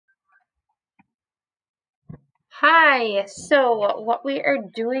Hi, so what we are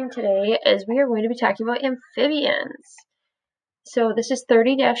doing today is we are going to be talking about amphibians. So this is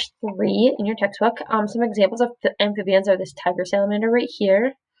 30-3 in your textbook. Some examples of amphibians are this tiger salamander right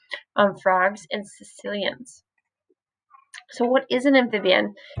here, frogs, and caecillians. So what is an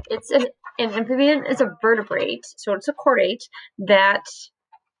amphibian? An amphibian is a vertebrate, so it's a chordate that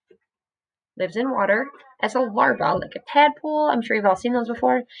lives in water as a larva, like a tadpole. I'm sure you've all seen those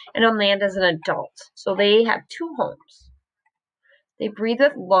before, and on land as an adult. So they have two homes. They breathe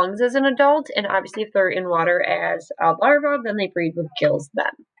with lungs as an adult, and obviously if they're in water as a larva, then they breathe with gills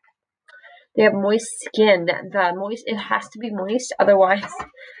then. They have moist skin. It has to be moist, otherwise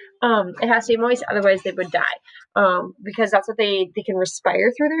they would die. Because that's what they can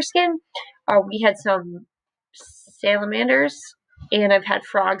respire through their skin. We had some salamanders, and I've had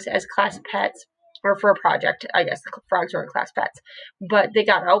frogs as class pets, or for a project. I guess the frogs weren't class pets, but they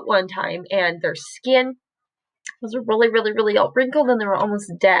got out one time, and their skin was really, really, really all wrinkled, and they were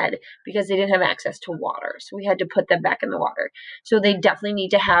almost dead because they didn't have access to water. So we had to put them back in the water. So they definitely need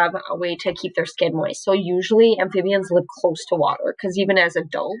to have a way to keep their skin moist. So usually amphibians live close to water because even as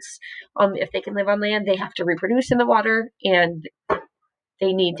adults, if they can live on land, they have to reproduce in the water, and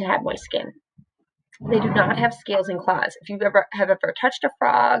they need to have moist skin. They do not have scales and claws. If you've ever touched a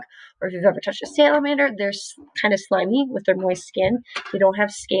frog, or if you've ever touched a salamander, they're kind of slimy with their moist skin. They don't have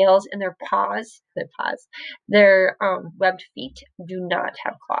scales, and their webbed feet do not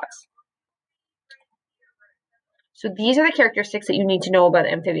have claws. So these are the characteristics that you need to know about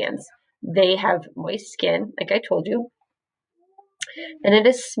amphibians. They have moist skin, like I told you, and it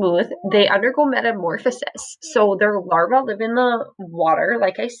is smooth. They undergo metamorphosis. So their larvae live in the water,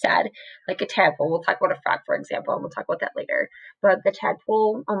 like I said, like a tadpole. We'll talk about a frog, for example, and we'll talk about that later. But the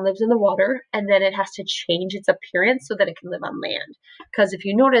tadpole lives in the water, and then it has to change its appearance so that it can live on land. Because if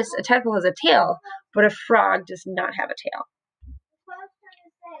you notice, a tadpole has a tail, but a frog does not have a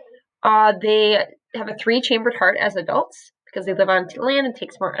tail. They have a 3-chambered heart as adults because they live on land. It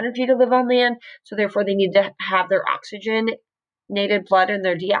takes more energy to live on land, so therefore they need to have their oxygenated blood and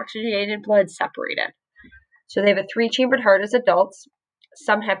their deoxygenated blood separated. So they have a 3-chambered heart as adults.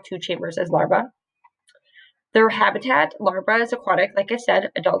 Some have 2 chambers as larvae. Their habitat, larva is aquatic, like I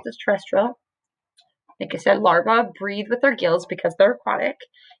said, adult is terrestrial. Like I said, larvae breathe with their gills because they're aquatic,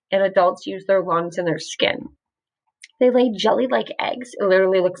 and adults use their lungs and their skin. They lay jelly-like eggs. It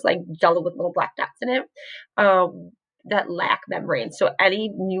literally looks like jello with little black dots in it that lack membranes. So any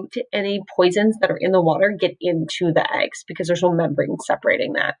poisons that are in the water get into the eggs because there's no membrane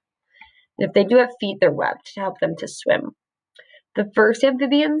separating that. And if they do have feet, they're webbed to help them to swim. The first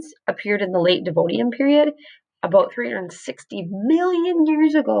amphibians appeared in the late Devonian period, about 360 million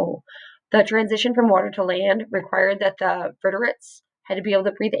years ago. The transition from water to land required that the vertebrates had to be able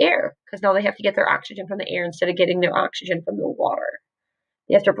to breathe air because now they have to get their oxygen from the air instead of getting their oxygen from the water.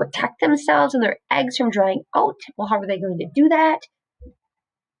 They have to protect themselves and their eggs from drying out. Well, how are they going to do that?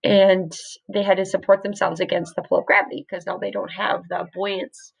 And they had to support themselves against the pull of gravity because now they don't have the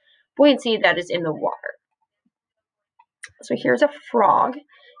buoyancy that is in the water. So here's a frog,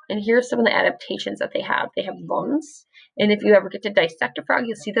 and here's some of the adaptations that they have. They have lungs, and if you ever get to dissect a frog,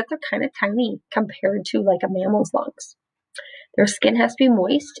 you'll see that they're kind of tiny compared to like a mammal's lungs. Their skin has to be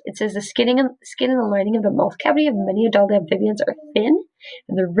moist. It says the skin and the lining of the mouth cavity of many adult amphibians are thin,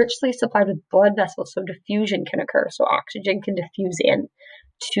 and they're richly supplied with blood vessels, so diffusion can occur. So oxygen can diffuse in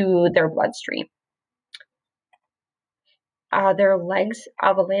to their bloodstream. Their legs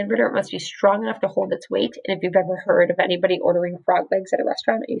of a land vertebrate must be strong enough to hold its weight. And if you've ever heard of anybody ordering frog legs at a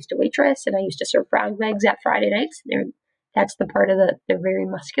restaurant, I used to waitress, and I used to serve frog legs at Friday nights. That's the part of they're very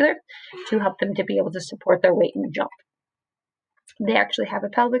muscular to help them to be able to support their weight and jump. They actually have a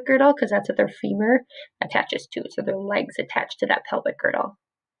pelvic girdle because that's what their femur attaches to. So their legs attach to that pelvic girdle.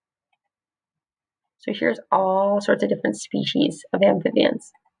 So here's all sorts of different species of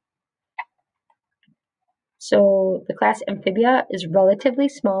amphibians. So the class Amphibia is relatively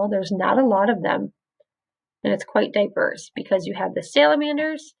small. There's not a lot of them. And it's quite diverse because you have the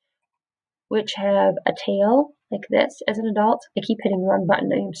salamanders, which have a tail like this as an adult. I keep hitting the wrong button.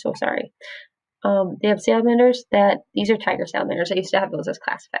 I am so sorry. They have salamanders these are tiger salamanders. I used to have those as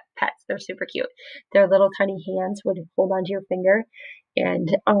class pets. They're super cute. Their little tiny hands would hold onto your finger, and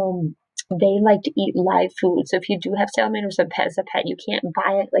they like to eat live food. So if you do have salamanders as a pet, you can't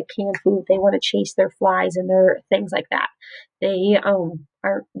buy it like canned food. They want to chase their flies and their things like that. They don't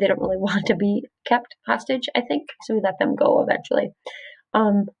really want to be kept hostage, I think. So we let them go eventually.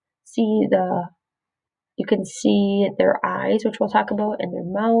 You can see their eyes, which we'll talk about, and their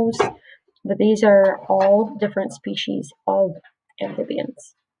mouths. But these are all different species of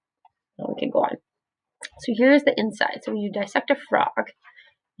amphibians. Now we can go on. So here's the inside. So when you dissect a frog,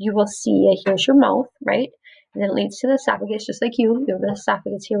 you will see, here's your mouth, right? And then it leads to the esophagus, just like you. You have the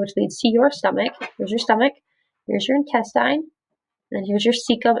esophagus here, which leads to your stomach. Here's your stomach. Here's your intestine. And then here's your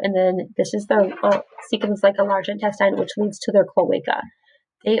cecum. And then this is their, cecum is like a large intestine, which leads to their cloaca.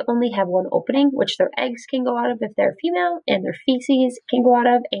 They only have one opening, which their eggs can go out of if they're female, and their feces can go out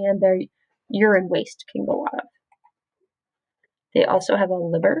of, and their urine waste can go out of. They also have a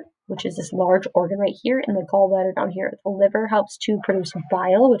liver, which is this large organ right here, and the gallbladder down here. The liver helps to produce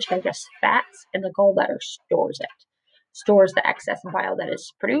bile, which digests fats, and the gallbladder stores it. Stores the excess bile that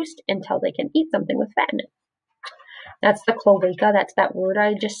is produced until they can eat something with fat in it. That's the cloaca. That's that word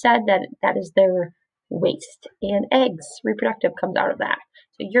I just said. That is their waste. And eggs, reproductive, comes out of that.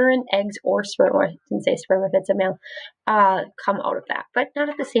 So urine, eggs, or sperm, or I didn't say sperm if it's a male, come out of that. But not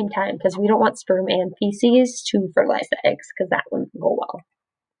at the same time, because we don't want sperm and feces to fertilize the eggs, because that wouldn't go well.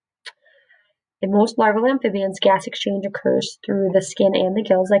 In most larval amphibians, gas exchange occurs through the skin and the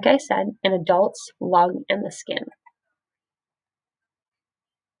gills, like I said. In adults, lung and the skin.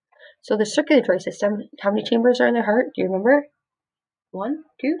 So the circulatory system, how many chambers are in the heart? Do you remember? 1,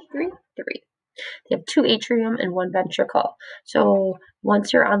 2, 3, 3. They have 2 atrium and 1 ventricle. So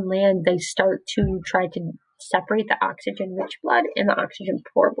once you're on land, they start to try to separate the oxygen-rich blood and the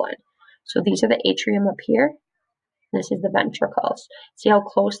oxygen-poor blood. So these are the atrium up here. This is the ventricles. See how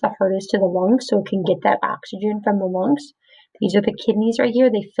close the heart is to the lungs, so it can get that oxygen from the lungs. These are the kidneys right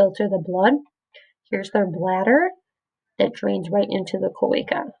here. They filter the blood. Here's their bladder that drains right into the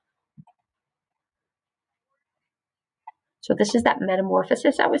cloaca. So this is that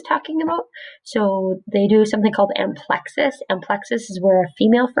metamorphosis I was talking about. So they do something called amplexus. Amplexus is where a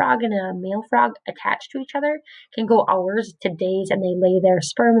female frog and a male frog attached to each other can go hours to days, and they lay their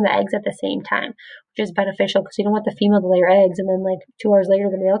sperm and the eggs at the same time, which is beneficial because you don't want the female to lay her eggs and then like 2 hours later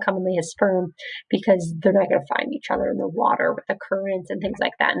the male come and lay his sperm, because they're not going to find each other in the water with the currents and things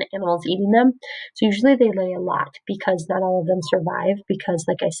like that, and animals eating them. So usually they lay a lot because not all of them survive, because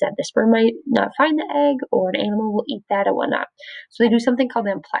like I said, the sperm might not find the egg or an animal will eat that and whatnot. So they do something called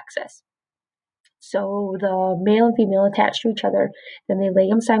amplexus. So the male and female attach to each other, then they lay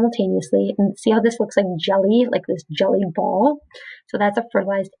them simultaneously. And see how this looks like jelly, like this jelly ball? So that's a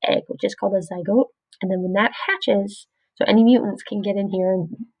fertilized egg, which is called a zygote. And then when that hatches, so any mutants can get in here and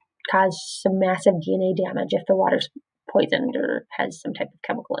cause some massive DNA damage if the water's poisoned or has some type of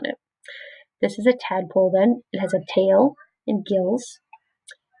chemical in it. This is a tadpole then. It has a tail and gills.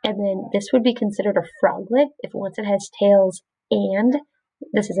 And then this would be considered a froglet if once it has tails and,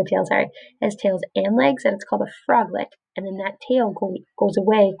 this is a tail, sorry, it has tails and legs, and it's called a froglet. And then that tail goes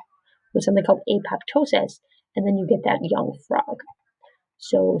away with something called apoptosis, and then you get that young frog.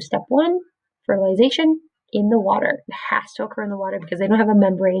 So step 1, fertilization in the water. It has to occur in the water because they don't have a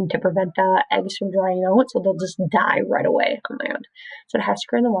membrane to prevent the eggs from drying out, so they'll just die right away on land. So it has to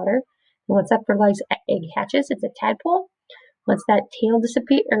occur in the water. And once that fertilized egg hatches, it's a tadpole. Once that tail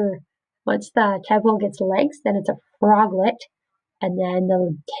disappears, or once the tadpole gets legs, then it's a froglet, and then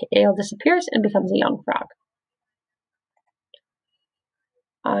the tail disappears and becomes a young frog.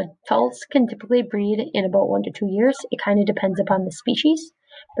 Adults can typically breed in about 1 to 2 years. It kind of depends upon the species,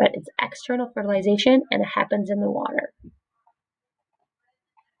 but it's external fertilization, and it happens in the water.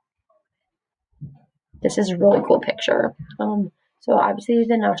 This is a really cool picture. So obviously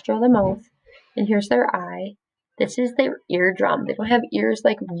the nostril, the mouth, and here's their eye. This is their eardrum. They don't have ears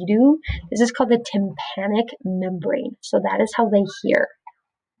like we do. This is called the tympanic membrane. So that is how they hear.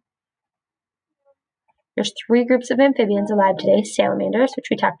 There's 3 groups of amphibians alive today. Salamanders, which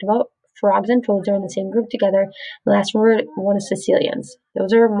we talked about. Frogs and toads are in the same group together. The last one is caecillians.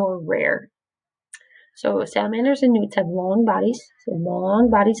 Those are more rare. So salamanders and newts have long bodies. So long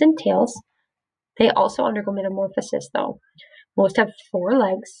bodies and tails. They also undergo metamorphosis though. Most have 4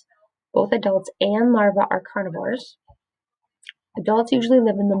 legs. Both adults and larvae are carnivores. Adults usually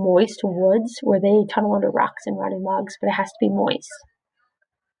live in the moist woods where they tunnel under rocks and rotting logs, but it has to be moist.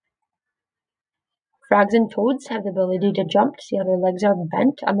 Frogs and toads have the ability to jump. See how their legs are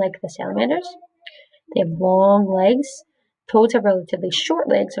bent, unlike the salamanders? They have long legs. Toads have relatively short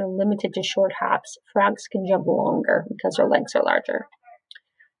legs and are limited to short hops. Frogs can jump longer because their legs are larger.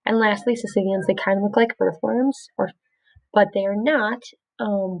 And lastly, caecillians, they kind of look like earthworms, but they are not.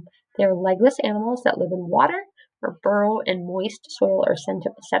 They're legless animals that live in water or burrow in moist soil or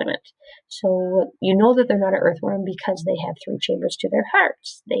sediment. So you know that they're not an earthworm because they have 3 chambers to their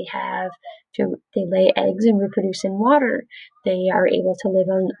hearts. They lay eggs and reproduce in water. They are able to live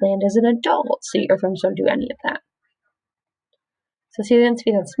on land as an adult. So earthworms don't do any of that. So caecillians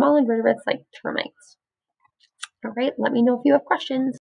feed on small invertebrates like termites. All right, let me know if you have questions.